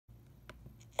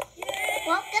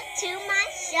to my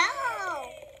show.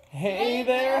 Hey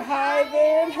there, hi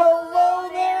there, and hello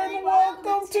there, and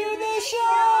welcome to the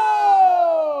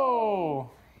show!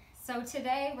 So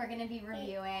today we're going to be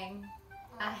reviewing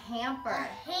a hamper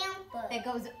that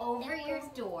goes over your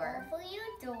door. Over your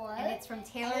door. And it's from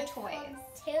Taylor Toys.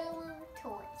 Taylor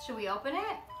Toys. Should we open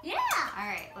it? Yeah.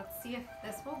 Alright, let's see if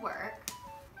this will work.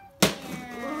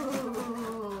 Yeah.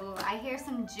 Ooh, I hear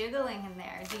some jiggling in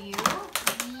there. Do you?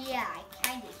 Yeah, I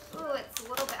kind of. Ooh, it's a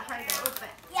little bit hard to open.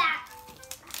 Yeah.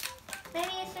 Maybe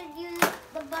I should use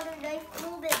the butter knife a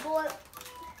little bit more.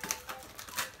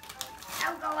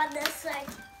 I'll go on this side.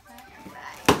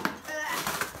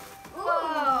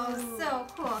 Whoa, so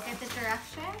cool. Get the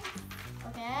directions.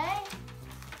 Okay.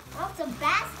 Oh, it's a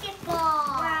basketball.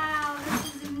 Wow,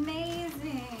 this is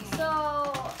amazing.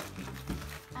 So,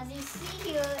 as you see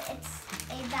here, it's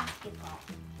a basketball.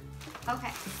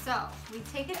 Okay, so we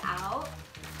take it out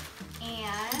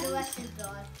and The rest is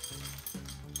gone.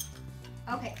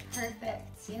 okay,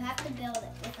 perfect. You have to build it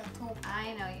with a tool.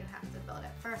 I know you have to build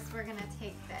it. First, we're gonna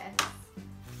take this.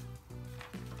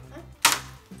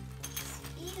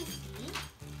 Easy.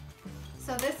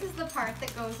 So this is the part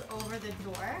that goes over the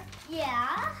door.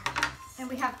 Yeah. And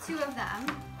we have two of them,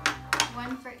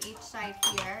 one for each side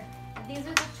here. And these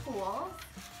are the tools.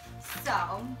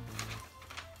 So,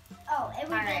 Oh, and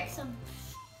we All get right. some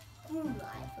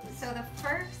screwdrivers. so the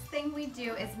first thing we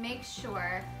do is make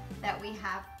sure that we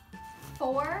have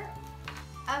 4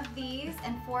 of these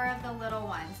and 4 of the little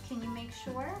ones. Can you make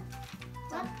sure?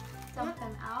 Dump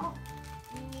them out.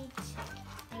 We need to.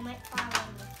 They might fall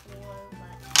on the floor,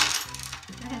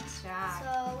 but. Good job.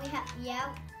 So we have,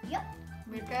 yep.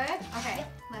 We're good? Okay,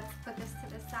 Yep. let's put this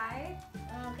to the side.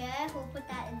 Okay, we'll put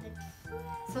that in the tray.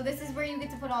 So this is where you get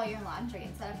to put all your laundry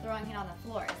instead of throwing it on the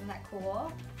floor. Isn't that cool?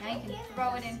 Now you can Yes.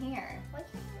 throw it in here. What?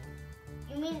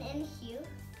 You mean in here?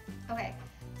 Okay,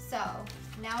 so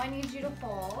now I need you to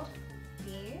hold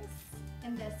these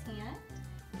in this hand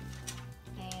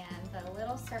and the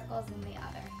little circles in the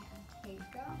other hand. Here you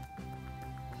go.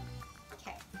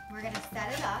 Okay, we're gonna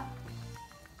set it up.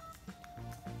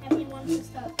 Everyone to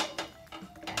start.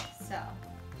 Okay, so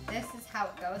this is how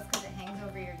it goes because it hangs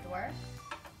over your door.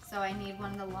 So I need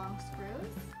one of the long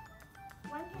screws.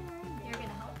 One hand. You're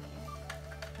gonna help me.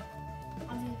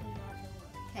 I'll do the other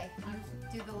Okay,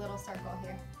 you do the little circle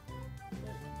here.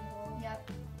 one. Yep.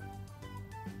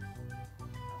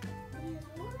 You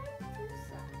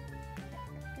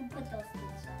can put those to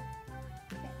the side.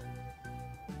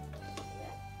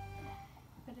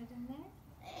 Put it in there.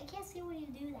 I can't see when you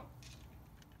do that.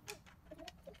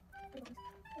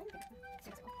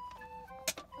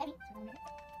 Ready?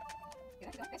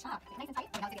 Good, good job. Nice and tight.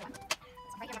 Okay, now let's get one. So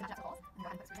right here, we're gonna match up the holes. And go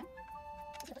ahead and put the screws in.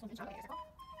 Good job. Good job.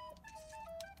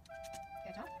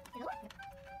 Good job.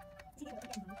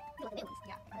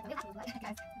 Yeah.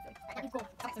 Guys, that's cool.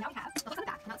 Okay, so now we have. So let's put it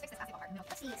back. Now let's fix this basketball part. No,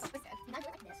 See, it's twisted. you gotta do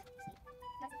it like this. See.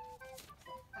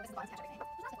 Oh, this is the bottom to catch everything.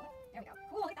 There we go.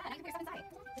 Cool, look at that. Now you can put your stuff inside.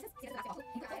 This is the basketball.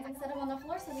 You can put them instead of on the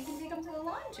floor so we can take them to the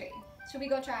laundry. Should we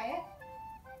go try it?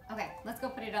 Okay, let's go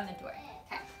put it on the door.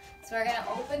 Okay, so we're gonna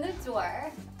open the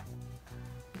door.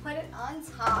 Put it on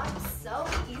top. So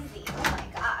easy. Oh my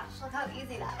gosh, look how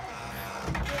easy that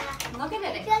is. Yeah. Look at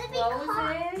it. It It's gonna be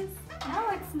closes. No,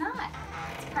 it's not.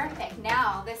 It's perfect.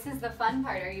 Now, this is the fun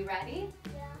part. Are you ready?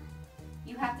 Yeah.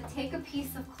 You have to take a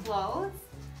piece of clothes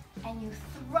and you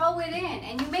throw it in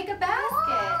and you make a basket.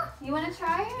 Whoa. You want to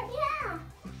try it? Yeah.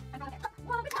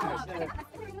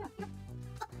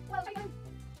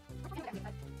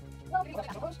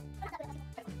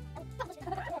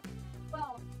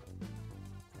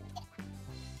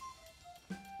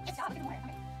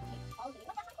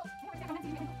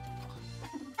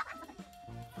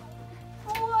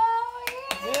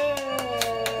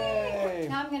 Yay!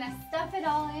 Now I'm gonna stuff it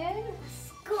all in.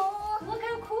 Cool. Look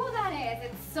how cool that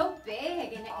is. It's so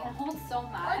big and it can hold so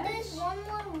But much. there's one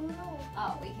more room.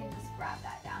 Oh, we can just grab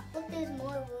that down. Look, there's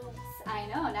more rooms. I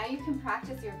know. Now you can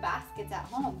practice your baskets at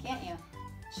home, can't you?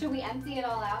 Should we empty it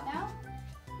all out now?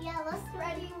 Yeah, let's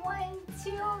Ready? 1, 2,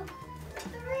 3.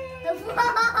 The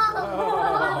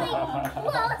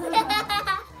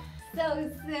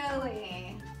So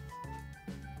silly.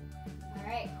 All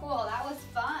right, cool. That was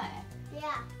fun.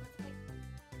 Yeah.